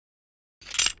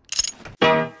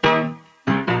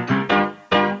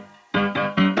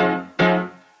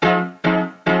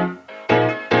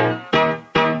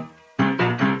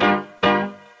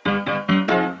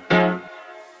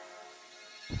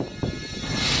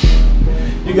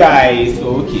You guys,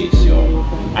 okay, sure.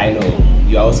 I know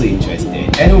you're also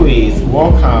interested. Anyways,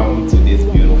 welcome to this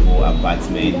beautiful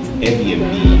apartment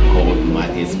Airbnb called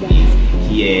Matters Place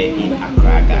here in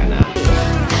Accra, Ghana.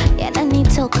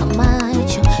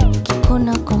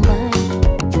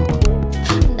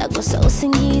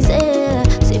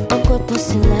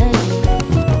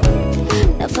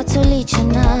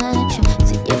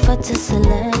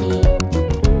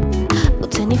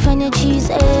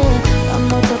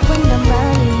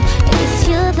 It's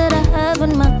you that I have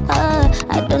in my heart.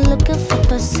 I don't look for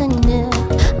person, yeah.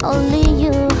 Only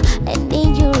you, I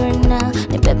need you right now.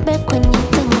 Nibebe kwenye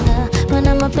tenga,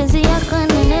 mana mapenzi yako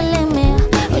yananielemea.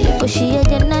 Uliposhia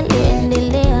jana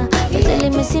liendelea, penzi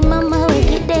limesimama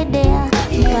wikidedea.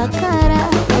 Mpakara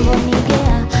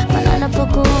avonigea, mana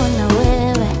napokuona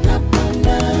wewe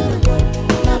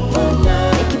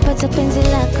nikipata penzi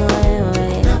lako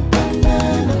wewe,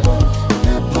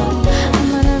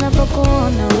 mana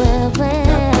napokuona wewe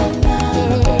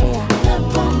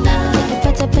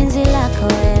nikipata penzi lako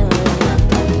wewe.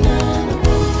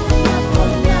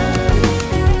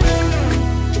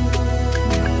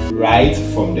 Right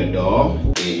from the door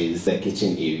is the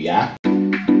kitchen area.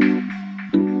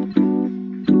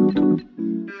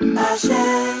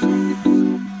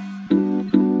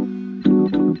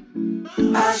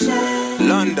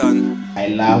 London. I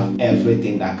love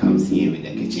everything that comes here with the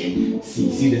kitchen.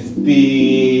 See this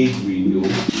big window.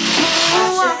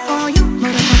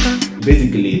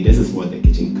 Basically, this is what the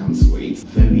kitchen comes with.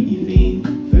 Very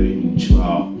even, very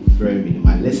neutral, very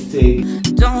minimalistic.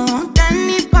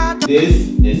 This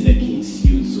is a king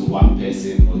suite, so one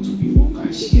person or two people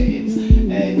can share it.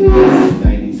 And this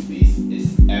dining space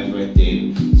is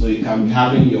everything. So you can be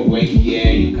having your work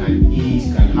here, you can eat,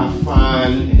 you can have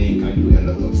fun, and then you can do a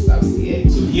lot of stuff here.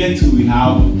 So here too we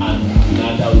have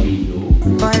another window.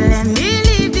 But let me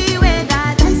leave the way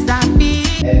that I stop me.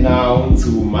 And now to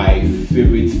my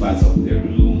favorite part of the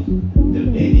room, the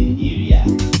bedding area.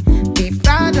 Be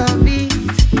proud of it,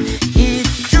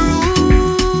 it's true.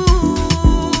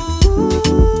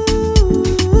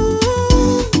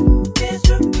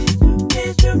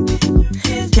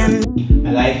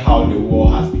 I like how the wall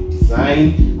has been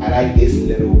designed. I like this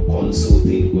little console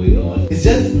thing going on. It's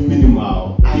just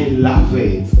minimal. I love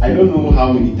it. I don't know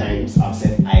how many times I've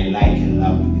said I like and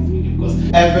love this video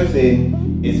because everything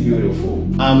is beautiful.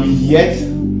 I'm yet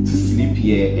to sleep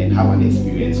here and have an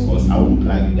experience because I won't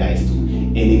plug you guys to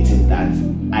anything that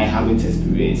I haven't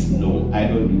experienced. No, I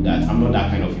don't do that. I'm not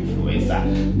that kind of influencer.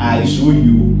 I show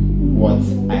you what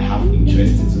I have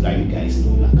interest in so that you guys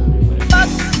know that coming for the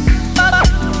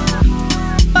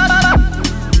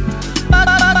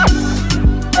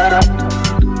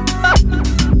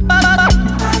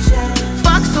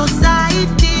Fuck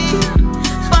society,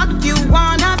 fuck you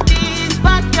wanna be,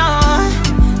 fuck your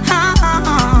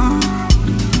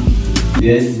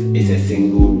This is a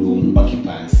single room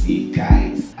occupancy,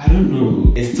 guys. I don't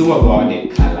know. It's still about the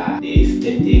color, the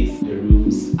aesthetics. The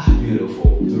rooms are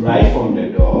beautiful. So right from the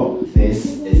door, this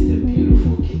is the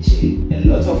beautiful kitchen. A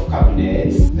lot of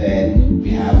cabinets. Then we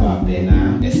have our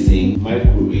burner, a sink,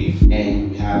 microwave,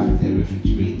 and we have the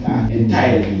refrigerator.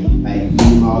 Entirely like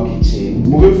minimal kitchen.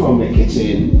 Moving from the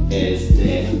kitchen is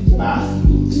the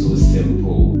bathroom. So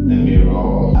simple. The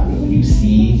mirror,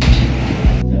 WC,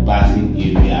 the bathroom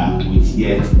area with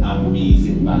yet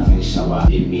amazing bathroom shower.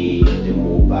 They made the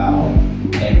mobile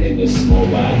and then the small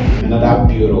one. Another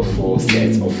beautiful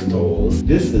set of doors.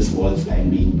 This is what I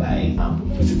mean by I'm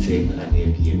visiting an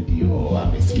Airbnb or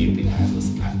I'm escaping houses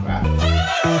in Accra.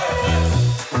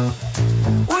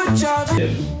 The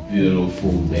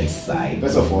beautiful bedside.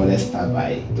 First of all, let's start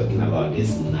by talking about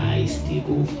this nice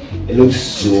table. It looks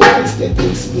so aesthetic,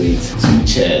 great. 2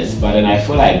 chairs, but then I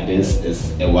feel like this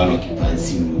is a one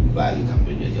occupancy room, but you can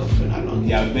bring your girlfriend along.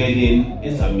 Their bedding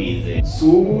is amazing,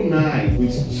 so nice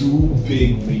with 2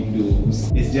 big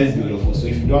windows. It's just beautiful. So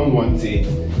if you don't want it,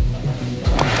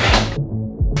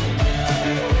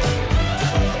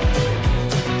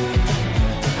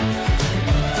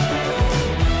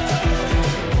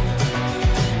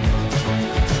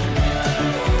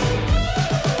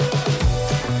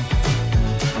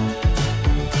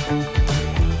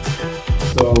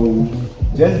 so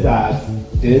just that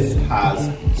this has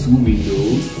 2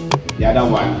 windows, the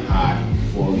other one had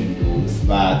 4 windows,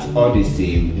 but all the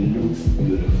same it looks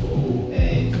beautiful.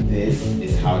 And this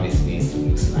is how the space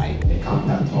looks like. The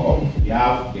countertop, you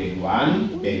have bed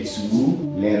 1, bed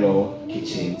 2, little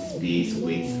kitchen space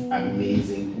with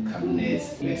amazing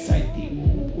cabinets, bedside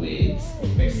table with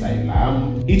bedside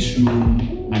lamp. Each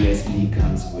room honestly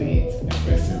comes with a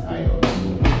pressing iron.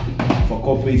 So for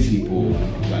corporate people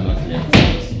who are not left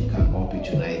out, you can all pick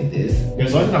patronize this.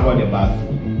 There's something about the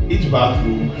bathroom. Each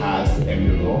bathroom has a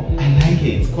mirror. I like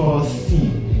it because see,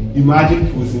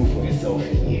 imagine posing for a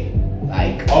selfie here.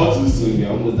 Like all too soon, we're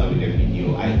almost done with the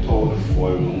video. I told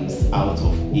 4 rooms out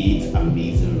of 8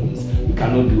 amazing rooms. We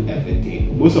cannot do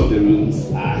everything. Most of the rooms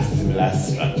are similar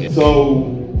structures.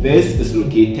 So this is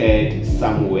located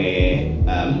somewhere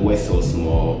west of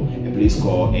small, a place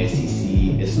called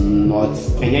SCC. It's not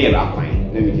Kenya.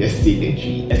 Let me just say the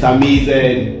tree. It's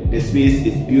amazing. The space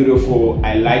is beautiful.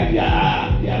 I like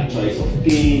their choice of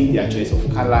paint, their choice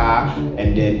of color,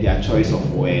 and then their choice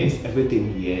of words.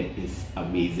 Everything here is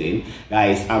amazing.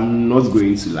 Guys, I'm not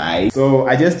going to lie. So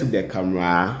I just took the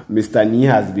camera. Mr. Ni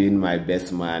has been my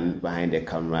best man behind the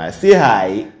camera. Say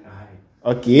hi.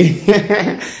 Okay.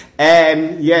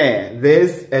 And yeah,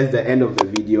 this is the end of the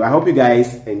video. I hope you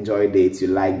guys enjoyed it, you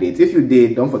liked it. If you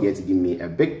did, don't forget to give me a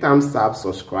big thumbs up,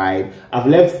 subscribe. I've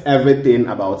left everything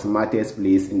about Martha's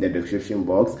Place in the description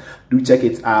box. Do check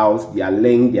it out, their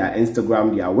link, their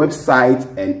Instagram, their website,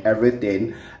 and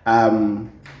everything.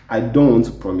 I don't want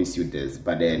to promise you this,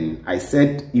 but then I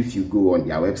said if you go on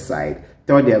their website,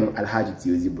 tell them Alhaji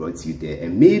Tiozi brought you there,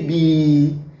 and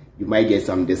maybe you might get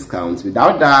some discounts.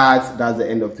 Without that, that's the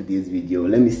end of today's video.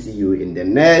 Let me see you in the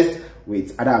next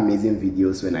with other amazing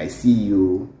videos when I see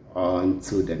you. On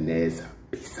to the next.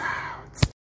 Peace out.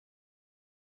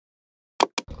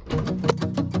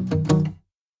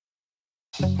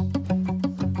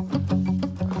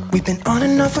 We've been on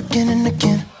and off again and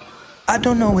again. I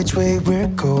don't know which way we're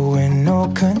going, no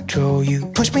control. You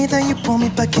push me, then you pull me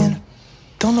back in.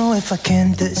 Don't know if I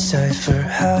can decipher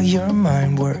how your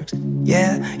mind works.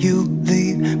 Yeah, you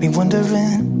leave me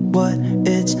wondering what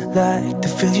it's like to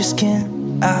feel your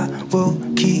skin. I will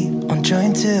keep on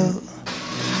trying till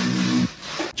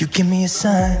you give me a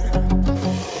sign.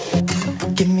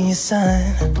 Give me a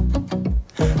sign.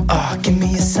 Oh, give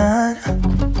me a sign.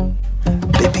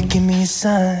 Baby, give me a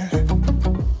sign.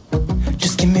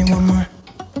 Just give me one more.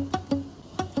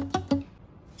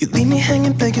 You leave me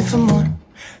hanging, begging for more.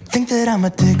 Think that I'm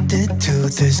addicted to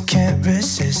this, can't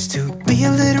resist to be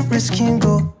a little risky and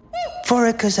go for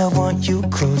it, cause I want you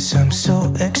close. I'm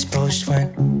so exposed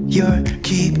when you're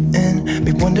keeping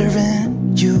me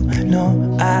wondering. You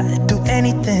know I'd do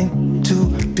anything to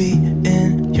be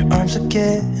in your arms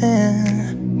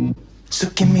again. So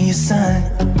give me a sign.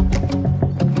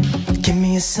 Give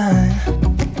me a sign.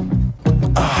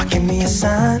 Oh, give me a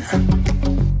sign.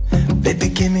 Baby,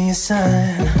 give me a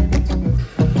sign.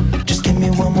 Give me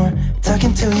one more,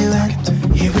 talking to you,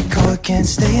 and here we go again.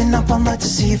 Staying up all night to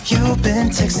see if you've been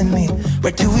texting me.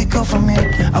 Where do we go from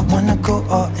here? I wanna go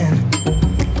all in.